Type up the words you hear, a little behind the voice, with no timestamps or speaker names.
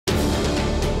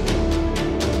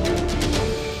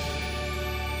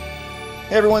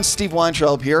Hey everyone, Steve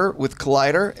Weintraub here with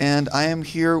Collider, and I am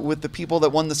here with the people that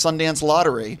won the Sundance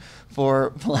lottery for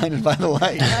Blinded by the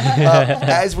Light.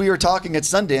 As we were talking at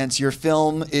Sundance, your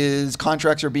film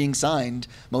contracts are being signed,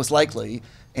 most likely,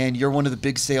 and you're one of the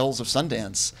big sales of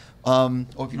Sundance.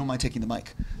 If you don't mind taking the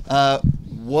mic.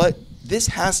 This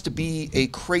has to be a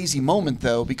crazy moment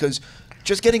though, because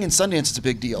just getting in Sundance is a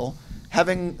big deal.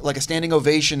 Having like a standing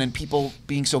ovation and people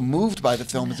being so moved by the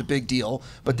film is a big deal,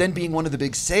 but then being one of the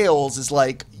big sales is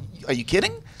like, are you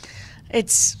kidding?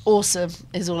 It's awesome,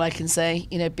 is all I can say.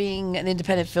 You know, being an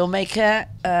independent filmmaker,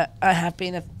 I have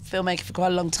been a filmmaker for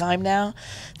quite a long time now.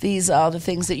 These are the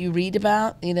things that you read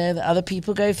about, you know, that other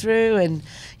people go through, and,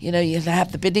 you know, you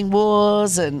have the bidding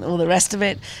wars and all the rest of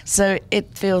it. So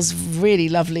it feels really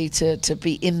lovely to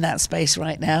be in that space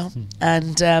right now.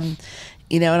 And,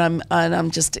 you know, and I'm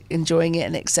just enjoying it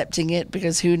and accepting it,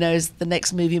 because who knows, the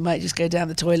next movie might just go down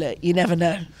the toilet. You never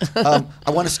know.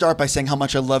 I want to start by saying how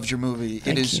much I loved your movie.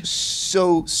 Thank it is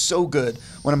you. so good.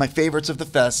 One of my favorites of the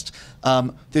fest.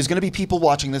 There's going to be people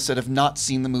watching this that have not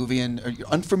seen the movie and are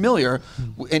unfamiliar,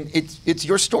 and it's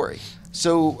your story.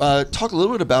 So talk a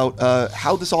little bit about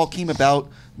how this all came about,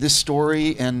 this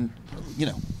story, and, you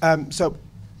know. So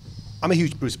I'm a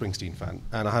huge Bruce Springsteen fan,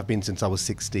 and I have been since I was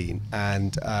 16.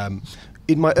 And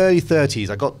in my early 30s,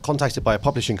 I got contacted by a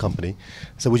publishing company.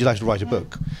 So, would you like to write a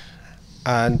book?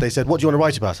 And they said, what do you want to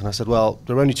write about? And I said, well,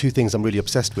 there are only two things I'm really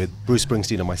obsessed with: Bruce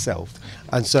Springsteen and myself.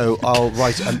 And so I'll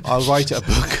write a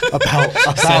book about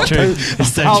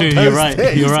It's so true. You're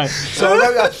right. You're right.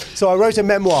 So I wrote a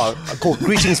memoir called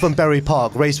Greetings from Berry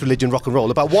Park: Race, Religion, Rock and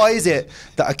Roll, about why is it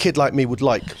that a kid like me would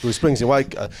like Bruce Springsteen, why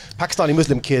a Pakistani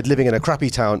Muslim kid living in a crappy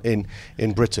town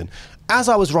in Britain. As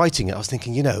I was writing it, I was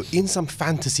thinking, you know, in some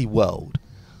fantasy world,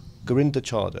 Gurinder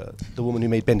Chadha, the woman who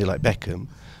made It Like Beckham,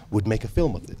 would make a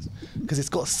film of this, because it's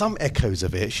got some echoes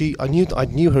of it. I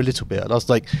knew her a little bit, and I was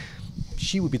like,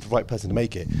 she would be the right person to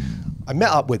make it. I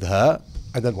met up with her,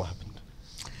 and then what happened?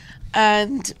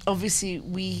 And obviously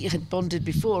we had bonded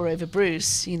before over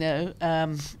Bruce, you know.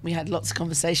 We had lots of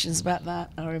conversations about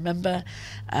that, I remember.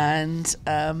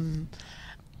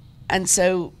 And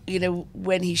so, you know,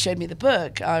 when he showed me the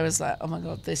book, I was like, oh my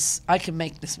God, I can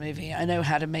make this movie. I know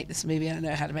how to make this movie, and I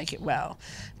know how to make it well.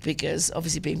 Because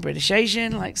obviously being British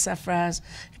Asian, like Sarfraz,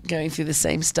 going through the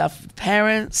same stuff with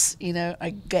parents, you know,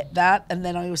 I get that. And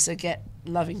then I also get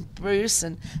loving Bruce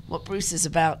and what Bruce is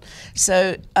about.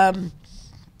 So,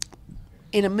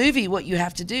 in a movie, what you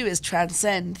have to do is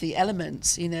transcend the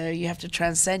elements. You know, you have to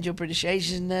transcend your British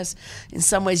Asianness. In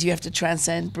some ways, you have to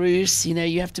transcend Bruce. You know,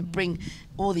 you have to bring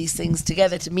all these things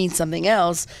together to mean something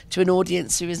else to an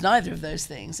audience who is neither of those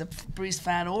things, a Bruce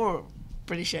fan or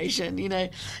British Asian, you know.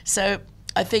 So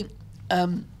I think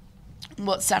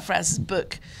what Sarfraz's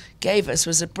book gave us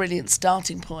was a brilliant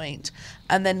starting point.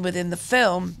 And then within the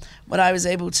film, what I was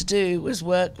able to do was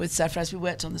work with Sarfraz. We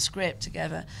worked on the script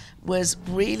together, was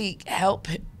really help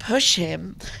push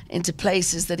him into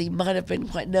places that he might have been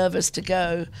quite nervous to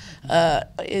go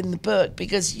in the book.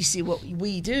 Because you see, what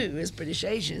we do as British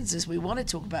Asians is we want to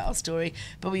talk about our story,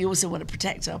 but we also want to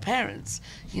protect our parents.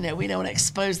 You know, we don't want to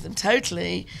expose them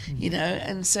totally, you know,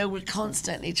 and so we're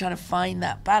constantly trying to find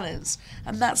that balance.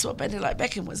 And that's what It Like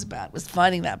Beckham was about, was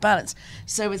finding that balance.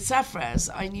 So with Sarfraz,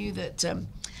 I knew that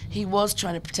he was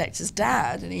trying to protect his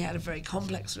dad, and he had a very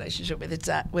complex relationship with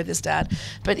his dad,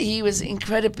 but he was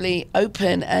incredibly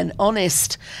open and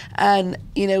honest, and,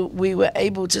 you know, we were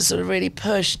able to sort of really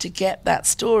push to get that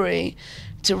story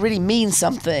to really mean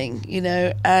something, you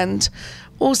know. And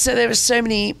also there are so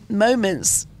many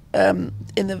moments in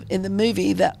the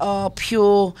movie that are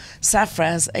pure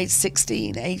Sarfraz, age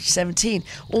 16, age 17.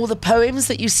 All the poems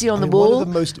that you see on the wall, one of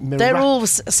the most they're all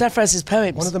Sarfraz's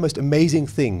poems. One of the most amazing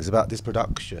things about this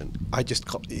production,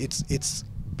 it's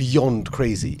beyond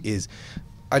crazy, is,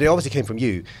 and it obviously came from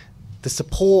you, the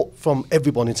support from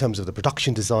everyone in terms of the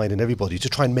production design and everybody to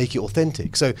try and make it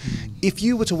authentic. So if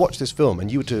you were to watch this film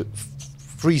and you were to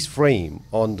freeze frame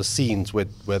on the scenes where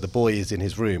the boy is in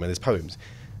his room and his poems,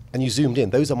 and you zoomed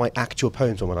in, those are my actual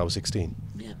poems from when I was 16.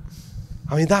 Yeah.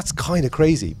 I mean, that's kind of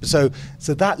crazy. So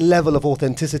that level of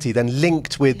authenticity then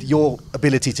linked with your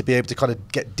ability to be able to kind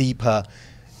of get deeper.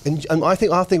 And I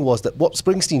think our thing was that what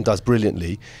Springsteen does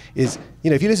brilliantly is, you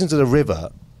know, if you listen to The River,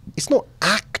 it's not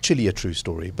actually a true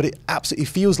story, but it absolutely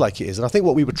feels like it is. And I think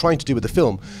what we were trying to do with the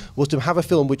film was to have a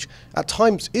film which at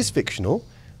times is fictional,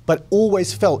 but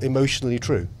always felt emotionally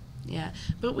true. Yeah,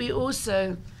 but we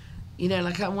also, you know,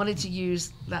 like I wanted to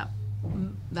use that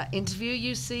interview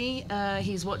you see.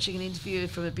 He's watching an interview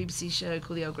from a BBC show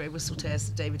called The Old Grey Whistle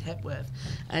Test, David Hepworth,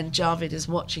 and Javid is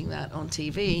watching that on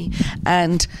TV.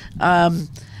 And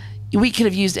we could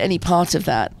have used any part of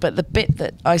that, but the bit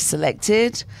that I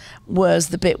selected was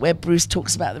the bit where Bruce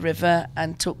talks about the river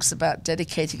and talks about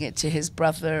dedicating it to his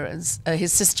brother and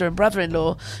his sister and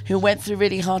brother-in-law who went through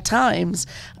really hard times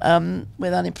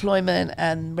with unemployment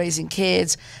and raising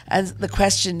kids. And the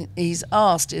question he's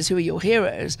asked is, who are your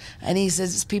heroes? And he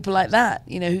says it's people like that,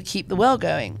 you know, who keep the world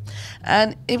going.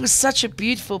 And it was such a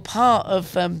beautiful part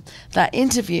of that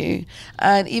interview.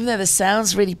 And even though the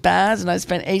sound's really bad, and I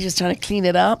spent ages trying to clean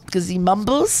it up because he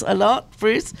mumbles a lot,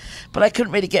 Bruce, but I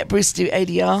couldn't really get Bruce to do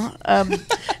ADR.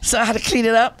 So I had to clean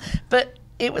it up. But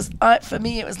it was, for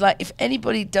me, it was like, if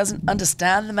anybody doesn't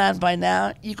understand the man by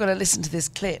now, you've got to listen to this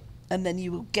clip, and then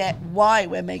you will get why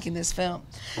we're making this film.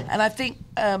 And I think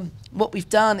what we've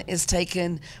done is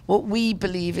taken what we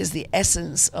believe is the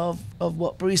essence of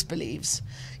what Bruce believes.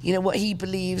 You know, what he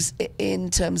believes in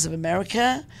terms of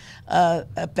America,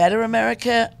 a better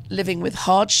America, living with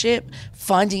hardship,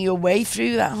 finding your way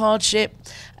through that hardship,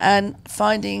 and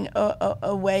finding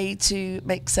a way to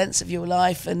make sense of your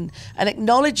life, and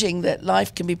acknowledging that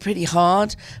life can be pretty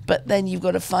hard, but then you've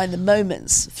got to find the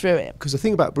moments through it. Because the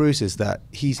thing about Bruce is that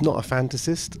he's not a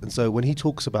fantasist, and so when he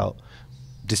talks about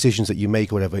decisions that you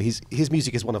make or whatever, his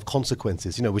music is one of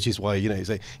consequences, you know, which is why, you know, you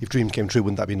say, if dreams came true,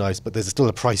 wouldn't that be nice? But there's still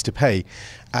a price to pay.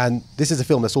 And this is a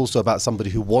film that's also about somebody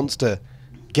who wants to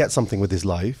get something with his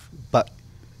life, but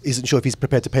isn't sure if he's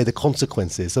prepared to pay the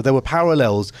consequences. So there were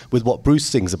parallels with what Bruce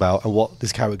sings about and what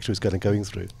this character is going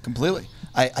through. Completely.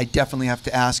 I definitely have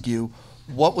to ask you,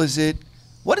 what is it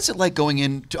like going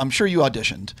into, I'm sure you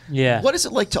auditioned. Yeah. What is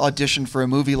it like to audition for a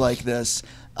movie like this?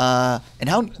 And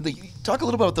how, talk a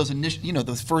little about those initial, you know,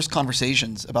 those first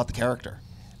conversations about the character.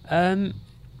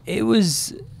 It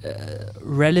was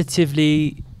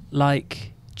relatively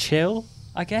like chill,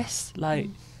 I guess, like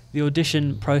the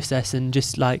audition process and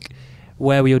just like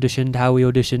where we auditioned, how we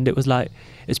auditioned. It was like,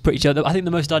 it's pretty chill. I think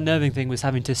the most unnerving thing was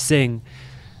having to sing,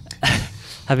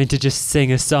 having to just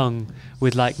sing a song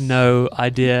with like no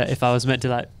idea if I was meant to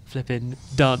like flipping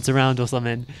dance around or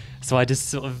something. So I just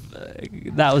sort of,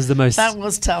 that was the most... That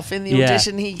was tough. In the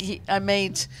audition, I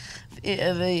made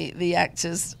the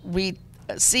actors read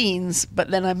scenes,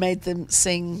 but then I made them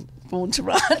sing Born to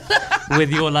Run. With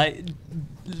your like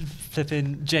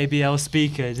flipping JBL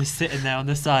speaker just sitting there on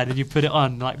the side, and you put it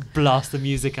on, like blast the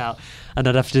music out, and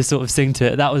I'd have to sort of sing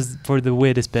to it. That was probably the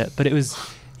weirdest bit, but it was,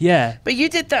 yeah. But you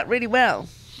did that really well.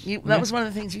 That was one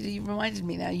of the things you reminded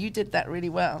me now. You did that really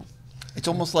well. It's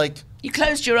almost like... You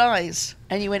closed your eyes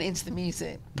and you went into the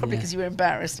music, probably because you were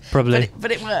embarrassed. Probably.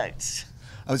 But it worked.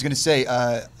 I was going to say,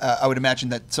 I would imagine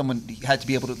that someone had to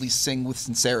be able to at least sing with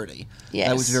sincerity. Yes.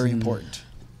 That was very important.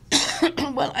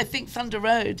 Well, I think Thunder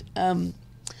Road,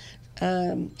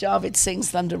 Javid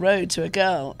sings Thunder Road to a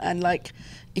girl, and like,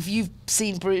 if you've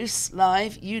seen Bruce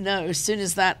live, you know as soon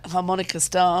as that harmonica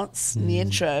starts in the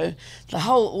intro, the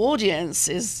whole audience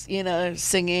is, you know,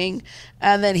 singing,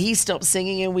 and then he stops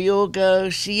singing and we all go,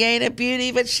 she ain't a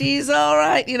beauty, but she's all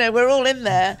right. You know, we're all in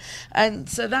there. And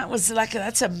so that was like,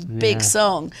 that's a big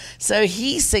song. So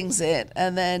he sings it,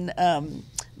 and then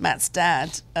Matt's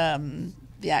dad,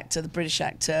 the actor, the British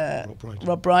actor,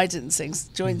 Rob Brydon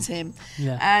joins him.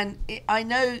 Yeah. And I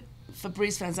know for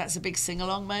Bruce fans, that's a big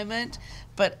sing-along moment.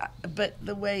 But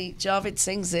the way Javid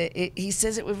sings it, he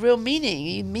says it with real meaning.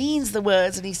 He means the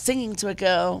words, and he's singing to a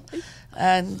girl,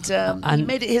 and he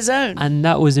made it his own. And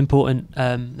that was important.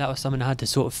 That was something I had to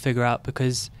sort of figure out,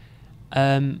 because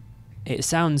it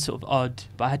sounds sort of odd,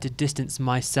 but I had to distance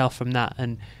myself from that,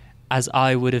 and as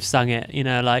I would have sung it, you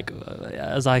know, like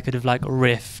as I could have like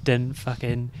riffed and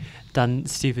fucking done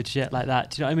stupid shit like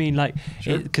that. Do you know what I mean? Like,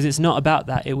 because it's not about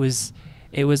that. It was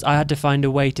I had to find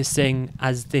a way to sing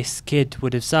as this kid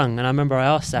would have sung. And I remember I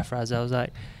asked Sarfraz, I was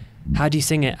like, how do you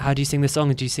sing it? How do you sing the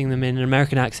song? Do you sing them in an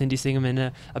American accent? Do you sing them in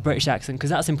a British accent? Because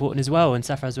that's important as well. And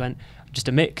Sarfraz went, just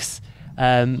a mix.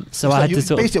 So I had to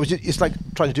sort of... Basically, it's like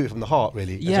trying to do it from the heart,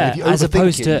 really. Yeah, so as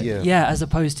opposed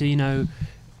to, you know,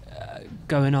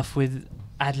 going off with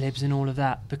ad-libs and all of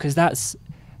that. Because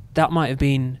that might have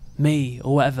been me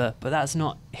or whatever, but that's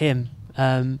not him.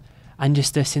 And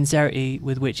just the sincerity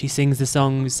with which he sings the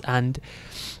songs, and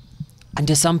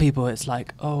to some people it's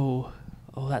like, oh,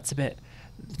 that's a bit.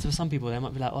 To some people they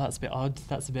might be like, oh, that's a bit odd,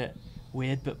 that's a bit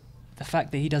weird. But the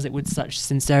fact that he does it with such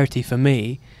sincerity for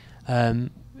me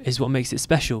is what makes it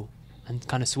special and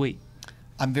kind of sweet.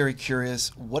 I'm very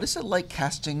curious. What is it like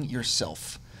casting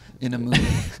yourself in a movie?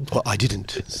 Well, I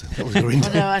didn't. So that was Gurinder.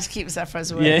 Well, no, I had to keep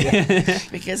Sarfraz away. Yeah.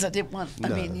 Because I didn't want. I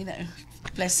mean, you know,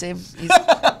 bless him. See,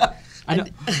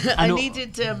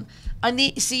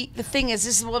 the thing is,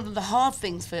 this is one of the hard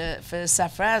things for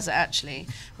Sarfraz actually,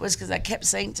 was because I kept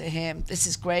saying to him, this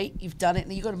is great, you've done it,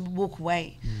 and you've got to walk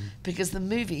away. because the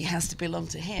movie has to belong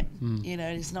to him. You know,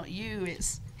 it's not you,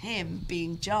 it's him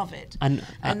being Javed.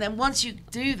 And then once you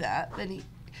do that, then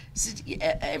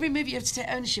every movie you have to take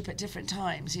ownership at different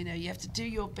times. You know, you have to do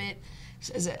your bit.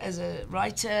 As a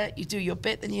writer, you do your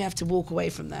bit, then you have to walk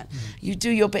away from that. You do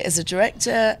your bit as a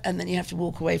director, and then you have to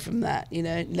walk away from that. You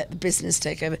know, let the business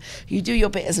take over. You do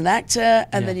your bit as an actor,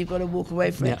 and then you've got to walk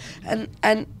away from it.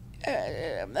 And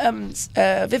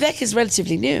Viveik is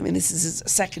relatively new. I mean, this is his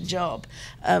second job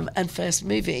and first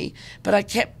movie. But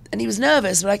and he was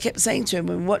nervous, but I kept saying to him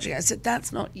when we were watching it, I said,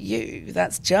 "That's not you.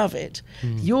 That's Javed.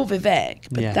 You're Viveik,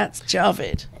 but that's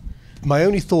Javed." My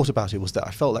only thought about it was that I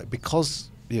felt like because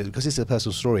it's a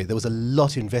personal story, there was a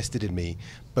lot invested in me,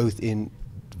 both in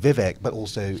Viveik but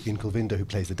also in Gurinder, who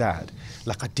plays the dad.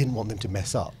 Like, I didn't want them to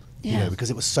mess up, you know, because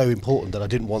it was so important that I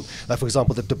didn't want, like, for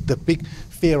example, the big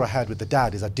fear I had with the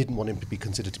dad is I didn't want him to be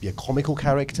considered to be a comical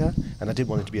character, and I didn't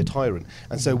want him to be a tyrant.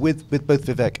 And so with both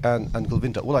Viveik and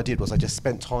Gurinder, all I did was I just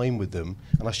spent time with them,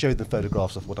 and I showed them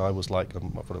photographs of what I was like,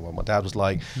 and what my dad was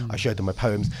like. I showed them my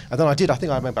poems, and then I think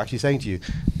I remember actually saying to you,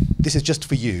 this is just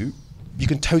for you. You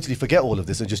can totally forget all of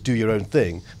this and just do your own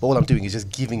thing. But all I'm doing is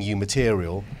just giving you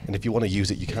material, and if you want to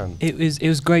use it, you can. It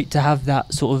was great to have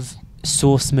that sort of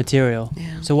source material.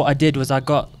 Yeah. So what I did was I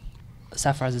got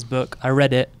Sarfraz's book, I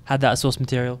read it, had that source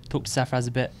material, talked to Sarfraz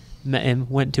a bit, met him,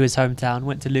 went to his hometown,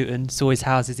 went to Luton, saw his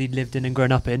houses he'd lived in and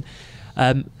grown up in,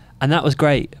 and that was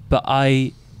great. But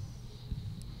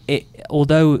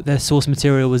although the source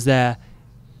material was there,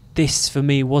 this for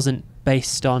me wasn't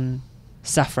based on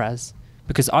Sarfraz.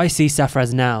 Because I see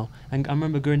Sarfraz now, and I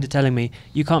remember Gurinder telling me,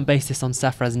 you can't base this on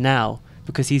Sarfraz now,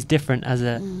 because he's different as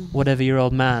a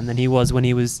whatever-year-old man than he was when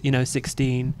he was,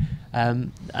 16,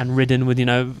 and ridden with,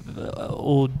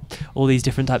 all these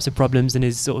different types of problems and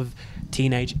his sort of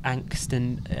teenage angst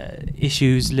and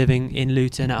issues living in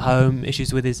Luton at home,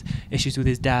 issues with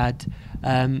his dad.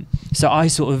 So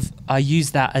I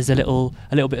used that as a little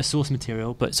bit of source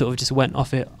material, but sort of just went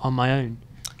off it on my own.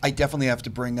 I definitely have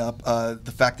to bring up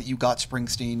the fact that you got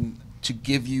Springsteen to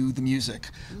give you the music,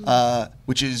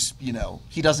 which is,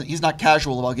 he's not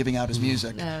casual about giving out his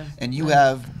music. No. And you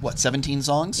have, 17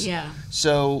 songs? Yeah.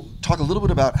 So talk a little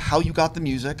bit about how you got the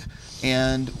music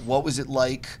and what was it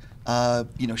like,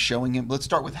 showing him. Let's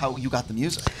start with how you got the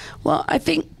music. Well, I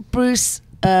think Bruce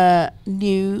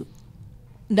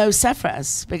knows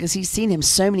Sarfraz because he's seen him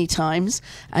so many times,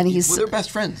 and they're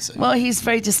best friends. Well, he's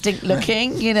very distinct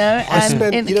looking,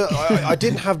 I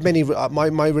didn't have many.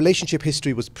 My relationship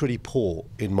history was pretty poor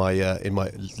in my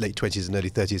late 20s and early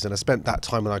 30s, and I spent that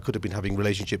time when I could have been having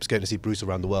relationships going to see Bruce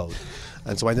around the world,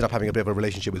 and so I ended up having a bit of a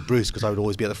relationship with Bruce because I would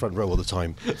always be at the front row all the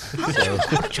time. How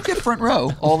did you get front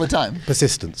row all the time?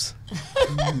 Persistence.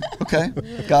 Okay,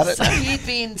 got it. So he'd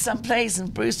be in some place,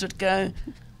 and Bruce would go,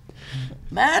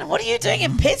 "Man, what are you doing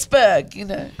in Pittsburgh?"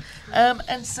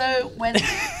 And so when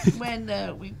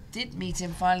we did meet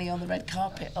him finally on the red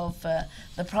carpet of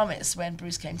The Promise, when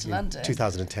Bruce came to London,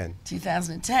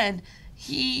 2010,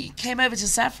 he came over to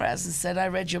Sarfraz and said, "I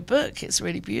read your book. It's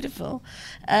really beautiful."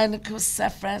 And of course,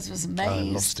 Sarfraz was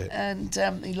amazed. Lost it.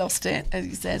 And he lost it, as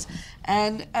he says.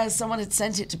 And someone had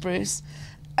sent it to Bruce.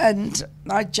 And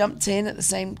I jumped in at the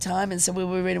same time and said, "We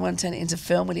really want to turn it into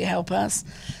film. Will you help us?"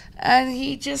 And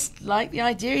he just liked the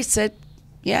idea. He said,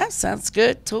 "Yeah, sounds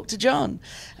good. Talk to John."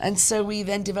 And so we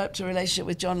then developed a relationship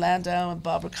with John Landau and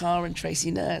Barbara Carr and Tracy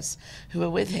Nurse, who were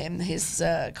with him, his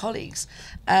colleagues.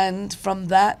 And from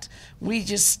that,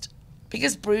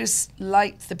 because Bruce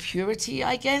liked the purity,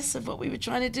 I guess, of what we were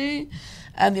trying to do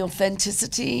and the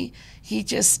authenticity,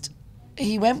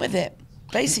 he went with it.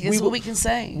 Basically, that's what we can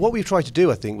say. What we tried to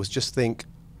do, I think, was just think,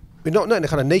 not in a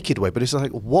kind of naked way, but it's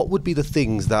like, what would be the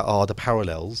things that are the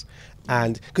parallels?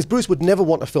 And because Bruce would never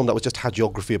want a film that was just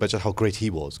hagiography about just how great he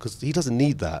was, because he doesn't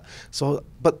need that. So,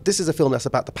 but this is a film that's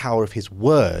about the power of his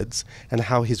words and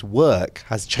how his work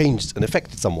has changed and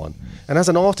affected someone. And as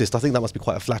an artist, I think that must be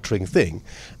quite a flattering thing.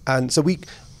 And so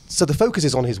the focus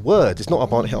is on his words. It's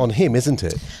not on him, isn't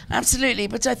it? Absolutely,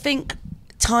 but I think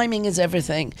timing is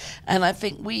everything, and I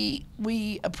think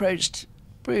we approached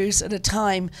Bruce at a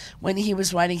time when he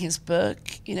was writing his book.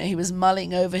 He was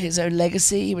mulling over his own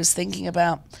legacy. He was thinking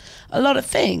about a lot of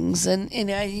things, and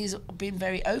he's been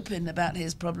very open about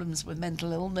his problems with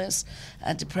mental illness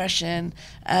and depression.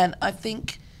 And I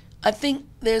think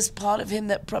there's part of him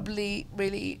that probably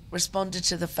really responded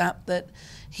to the fact that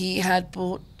he had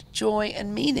brought joy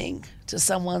and meaning to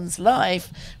someone's life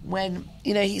when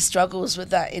he struggles with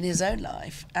that in his own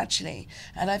life, actually.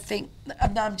 And I think,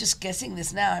 and I'm just guessing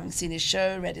this now, having seen his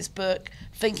show, read his book,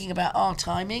 thinking about our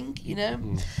timing,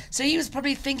 So he was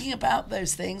probably thinking about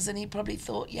those things, and he probably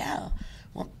thought, yeah,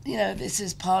 well, you know, this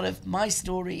is part of my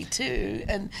story too,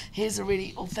 and here's a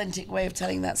really authentic way of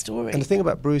telling that story. And the thing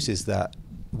about Bruce is that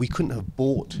we couldn't have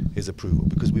bought his approval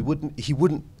because he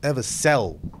wouldn't ever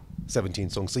sell 17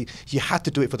 songs. So he had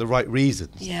to do it for the right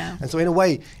reasons. Yeah. And so in a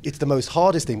way, it's the most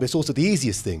hardest thing, but it's also the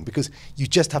easiest thing because you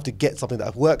just have to get something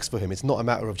that works for him. It's not a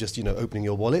matter of just, opening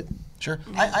your wallet. Sure.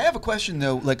 I have a question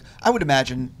though. Like, I would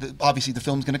imagine that obviously the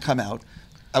film's going to come out.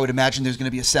 I would imagine there's going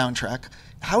to be a soundtrack.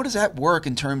 How does that work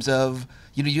in terms of,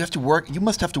 you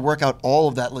must have to work out all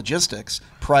of that logistics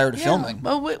prior to filming.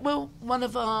 Well, one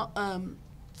of our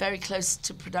very close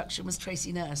to production was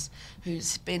Tracy Nurse,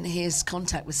 who's been his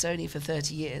contact with Sony for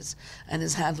 30 years and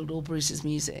has handled all Bruce's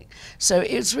music. So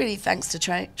it's really thanks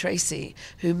to Tracy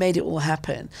who made it all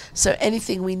happen. So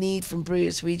anything we need from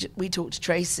Bruce, we talk to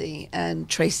Tracy, and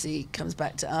Tracy comes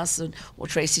back to us, or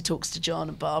Tracy talks to John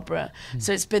and Barbara.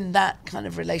 So it's been that kind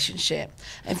of relationship.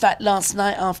 In fact, last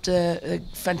night, after a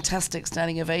fantastic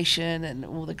standing ovation and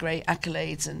all the great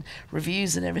accolades and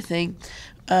reviews and everything,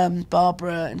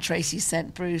 Barbara and Tracy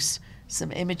sent Bruce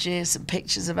some images, some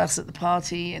pictures of us at the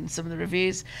party and some of the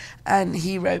reviews, and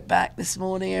he wrote back this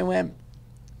morning and went,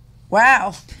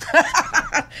 "Wow."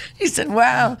 He said,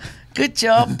 "Wow, good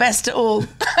job, best at all."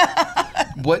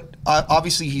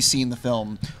 Obviously he's seen the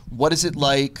film. What is it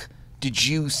like? Did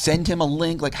you send him a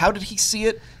link? Like, how did he see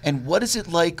it? And what is it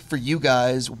like for you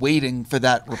guys waiting for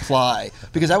that reply?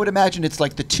 Because I would imagine it's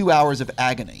like the 2 hours of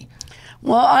agony.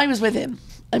 Well, I was with him.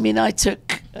 I mean, I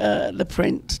took the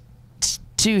print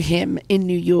to him in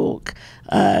New York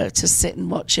to sit and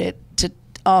watch it, to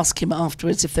ask him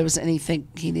afterwards if there was anything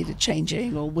he needed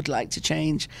changing or would like to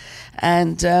change.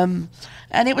 And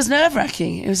it was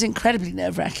nerve-wracking. It was incredibly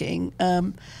nerve-wracking.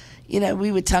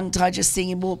 We were tongue-tied just seeing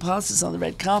him walk past us on the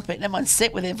red carpet. Never mind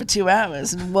sit with him for 2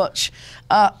 hours and watch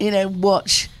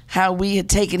how we had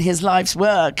taken his life's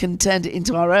work and turned it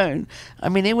into our own. I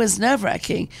mean, it was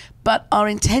nerve-wracking, but our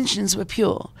intentions were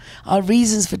pure. Our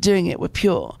reasons for doing it were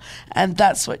pure. And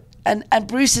that's what, and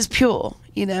Bruce is pure,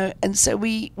 and so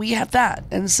we have that.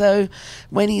 And so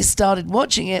when he started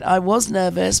watching it, I was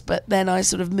nervous, but then I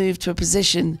sort of moved to a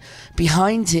position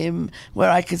behind him where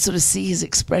I could sort of see his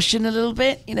expression a little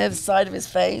bit, the side of his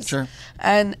face. Sure.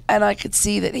 And I could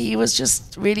see that he was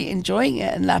just really enjoying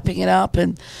it and lapping it up,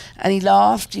 and he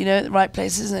laughed, at the right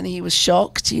places, and he was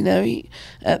shocked,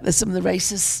 at some of the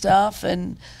racist stuff,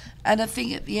 and I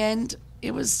think at the end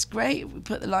it was great. We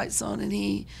put the lights on and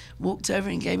he walked over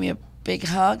and gave me a big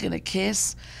hug and a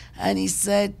kiss, and he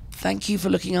said, "Thank you for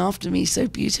looking after me so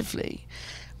beautifully,"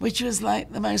 which was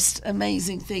like the most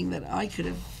amazing thing that I could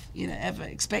have ever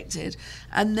expected.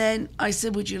 And then I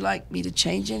said, "Would you like me to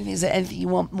change anything? Is there anything you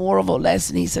want more of or less?"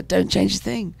 And he said, "Don't change a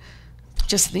thing.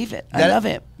 Just leave it. I love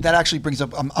it." That actually brings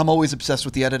up, I'm always obsessed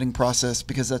with the editing process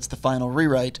because that's the final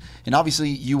rewrite. And obviously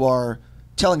you are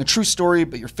telling a true story,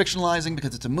 but you're fictionalizing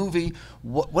because it's a movie.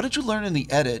 What did you learn in the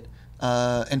edit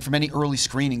and from any early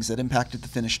screenings that impacted the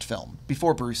finished film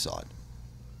before Bruce saw it?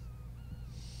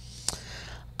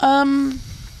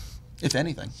 If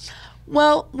anything.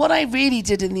 Well, what I really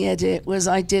did in the edit was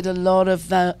I did a lot of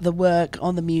the work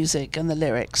on the music and the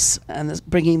lyrics and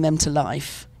bringing them to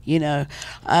life,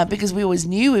 because we always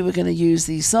knew we were going to use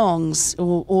these songs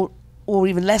or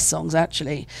even less songs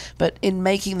actually. But in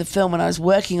making the film, when I was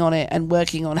working on it and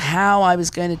working on how I was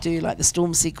going to do like the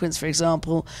storm sequence, for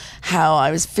example, how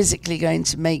I was physically going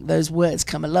to make those words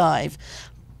come alive,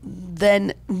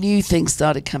 then new things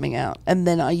started coming out, and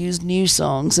then I used new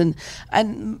songs, and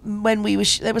when we were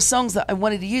there were songs that I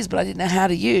wanted to use but I didn't know how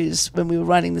to use when we were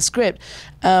writing the script,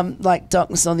 like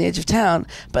Darkness on the Edge of Town.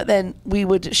 But then we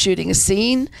were shooting a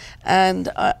scene, and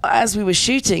as we were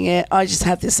shooting it, I just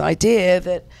had this idea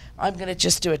that I'm going to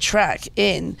just do a track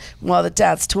in while the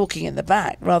dad's talking in the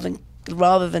back,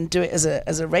 rather than do it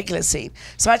as a regular scene.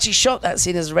 So I actually shot that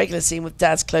scene as a regular scene with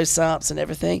dad's close-ups and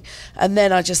everything, and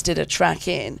then I just did a track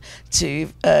in to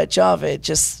Javid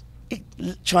just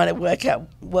trying to work out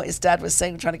what his dad was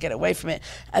saying, trying to get away from it,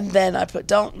 and then I put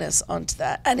Darkness onto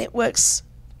that, and it works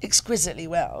exquisitely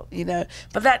well,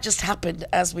 but that just happened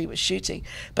as we were shooting.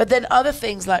 But then other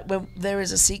things, like when there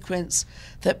is a sequence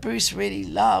that Bruce really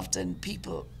loved and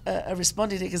people are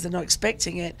responding to because they're not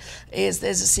expecting it, there's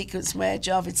a sequence where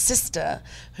Javid's sister,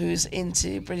 who's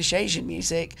into British Asian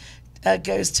music,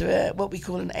 goes to what we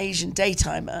call an Asian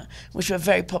daytimer, which were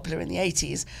very popular in the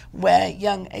 80s, where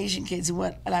young Asian kids who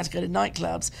weren't allowed to go to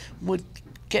nightclubs would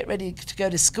get ready to go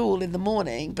to school in the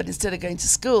morning, but instead of going to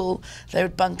school, they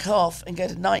would bunk off and go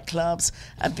to nightclubs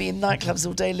and be in nightclubs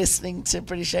all day listening to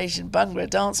British Asian Bhangra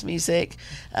dance music,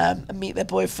 and meet their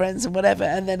boyfriends and whatever,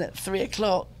 and then at 3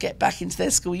 o'clock get back into their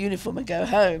school uniform and go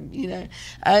home,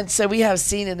 And so we have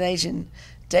seen an Asian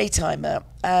daytimer,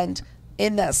 and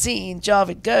in that scene,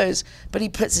 Javid goes, but he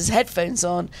puts his headphones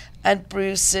on, and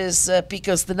Bruce says,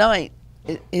 because the night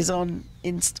is on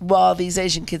while these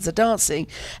Asian kids are dancing.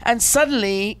 And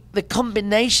suddenly, the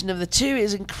combination of the two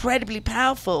is incredibly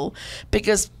powerful,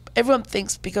 because everyone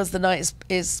thinks because the night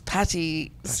is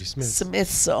Patti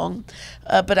Smith's song,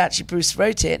 but actually Bruce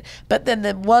wrote it. But then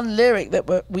the one lyric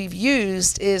that we've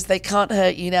used is, they can't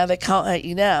hurt you now, they can't hurt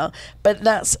you now. But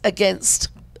that's against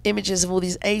images of all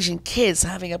these Asian kids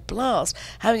having a blast,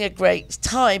 having a great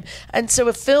time. And so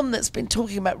a film that's been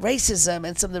talking about racism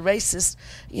and some of the racist,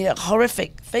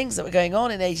 horrific things that were going on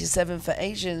in 87 for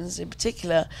Asians in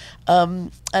particular,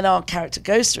 and our character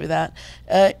goes through that,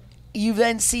 you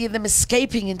then see them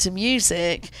escaping into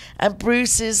music, and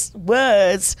Bruce's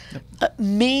words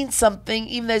mean something,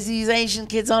 even though these Asian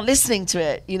kids aren't listening to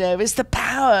it. It's the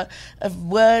power of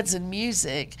words and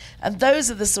music, and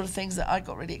those are the sort of things that I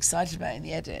got really excited about in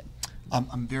the edit.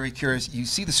 I'm very curious. You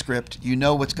see the script, you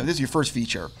know what's going. This is your first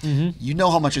feature. Mm-hmm. You know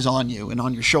how much is on you and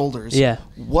on your shoulders. Yeah.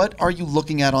 What are you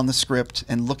looking at on the script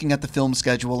and looking at the film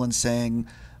schedule and saying,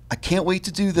 I can't wait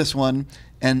to do this one?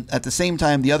 And at the same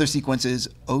time, the other sequence is,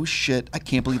 oh shit, I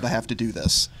can't believe I have to do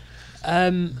this.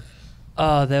 The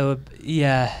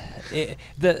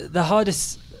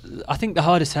hardest, I think the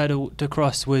hardest hurdle to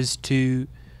cross was to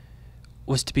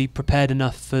be prepared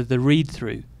enough for the read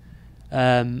through,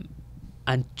 and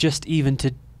just even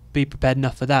to be prepared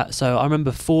enough for that. So I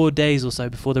remember 4 days or so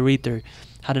before the read through,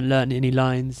 hadn't learned any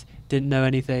lines, didn't know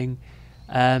anything,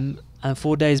 and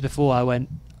 4 days before I went,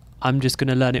 I'm just going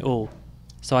to learn it all.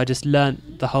 So I just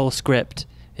learnt the whole script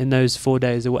in those 4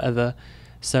 days or whatever.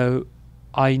 So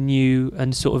I knew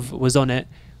and sort of was on it,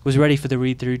 was ready for the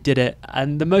read-through, did it.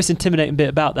 And the most intimidating bit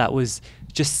about that was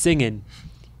just singing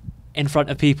in front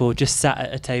of people, just sat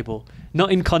at a table.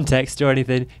 Not in context or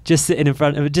anything, just sitting in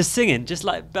front of it, just singing, just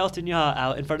like belting your heart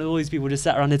out in front of all these people just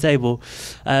sat around the table,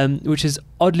 which is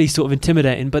oddly sort of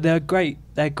intimidating, but they're great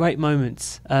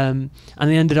moments. And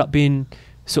they ended up being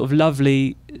sort of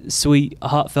lovely, sweet,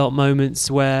 heartfelt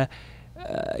moments where,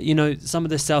 some of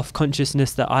the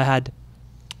self-consciousness that I had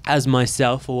as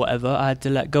myself or whatever, I had to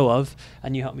let go of,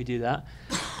 and you helped me do that.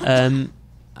 And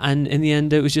in the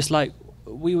end, it was just like,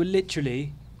 we were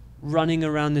literally running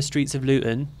around the streets of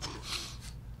Luton,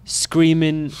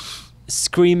 screaming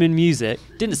music.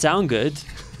 Didn't sound good.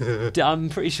 I'm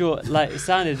pretty sure, it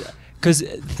sounded... Because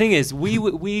the thing is,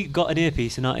 we got an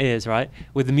earpiece in our ears, right,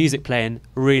 with the music playing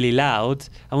really loud,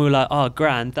 and we were like, oh,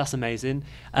 grand, that's amazing.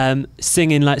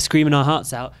 Singing, screaming our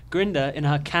hearts out. Gurinder, in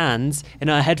her cans, in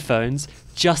her headphones,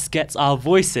 just gets our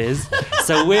voices.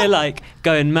 So we're,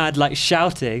 going mad,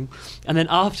 shouting. And then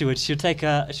afterwards, she'll take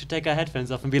her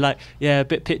headphones off and be like, yeah, a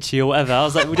bit pitchy or whatever. I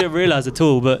was like, we didn't realise at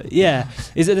all. But, yeah,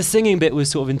 the singing bit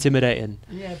was sort of intimidating.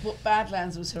 Yeah, but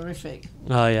Badlands was horrific.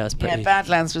 Oh, yeah, that's pretty... Yeah,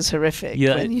 Badlands was horrific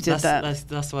when you did that.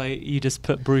 That's why you just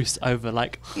put Bruce over,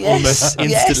 yes, almost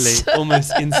instantly. yes.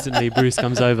 Almost instantly, Bruce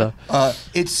comes over.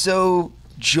 It's so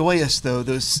joyous, though,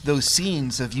 those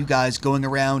scenes of you guys going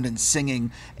around and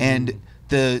singing, and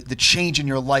the change in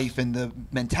your life and the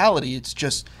mentality,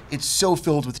 it's so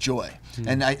filled with joy.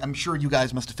 And I'm sure you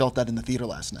guys must have felt that in the theater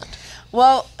last night.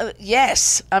 Well,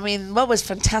 yes. I mean, what was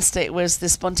fantastic was the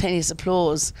spontaneous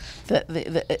applause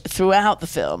that throughout the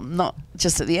film, not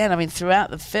just at the end. I mean,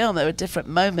 throughout the film, there were different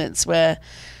moments where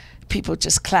people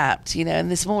just clapped,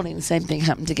 and this morning the same thing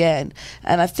happened again.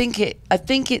 And I think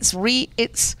it's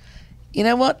you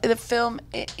know what, the film,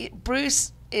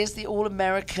 Bruce is the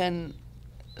all-American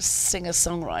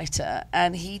singer-songwriter,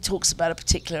 and he talks about a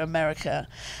particular America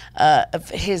of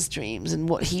his dreams and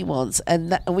what he wants,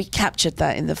 and we captured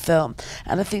that in the film.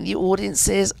 And I think the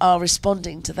audiences are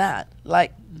responding to that,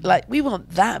 like we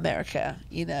want that America,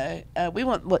 we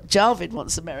want what Javid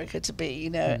wants America to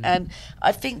be, and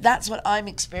I think that's what I'm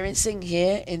experiencing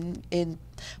here in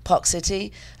Park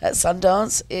City at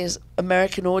Sundance, is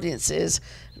American audiences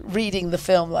reading the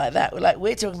film like that.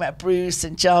 We're talking about Bruce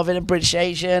and Javid and British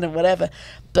Asian and whatever,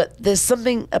 but there's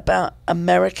something about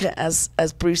America as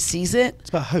Bruce sees it. It's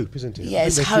about hope, isn't it? Yeah,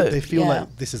 it's hope. They feel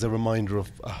like this is a reminder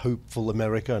of a hopeful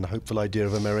America and a hopeful idea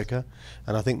of America,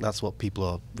 and I think that's what people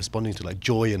are responding to,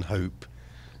 joy and hope.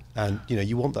 And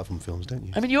you want that from films, don't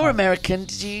you? I mean, you're American.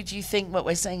 Do you think what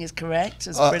we're saying is correct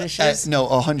as Britishers? No,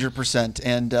 100%.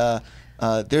 And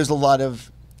there's a lot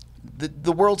of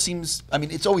the world seems,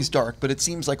 it's always dark, but it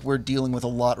seems like we're dealing with a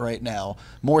lot right now,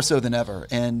 more so than ever.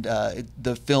 And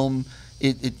the film,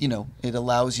 it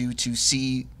allows you to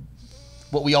see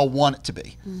what we all want it to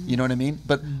be. You know what I mean?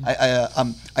 But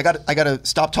I got to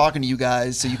stop talking to you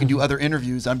guys so you can do other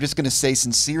interviews. I'm just going to say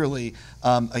sincerely,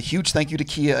 a huge thank you to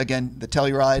Kia again, the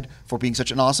Telluride, for being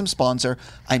such an awesome sponsor.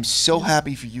 I'm so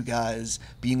happy for you guys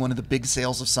being one of the big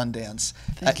sales of Sundance.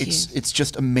 It's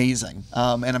just amazing,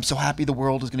 and I'm so happy the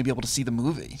world is going to be able to see the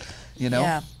movie. You know?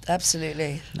 Yeah,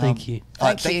 absolutely. Thank you.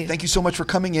 Thank you. Thank you so much for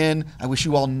coming in. I wish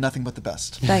you all nothing but the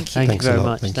best. Thank you. Thank you Thanks a very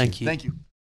lot. much. Thank you. Thank you. Thank you.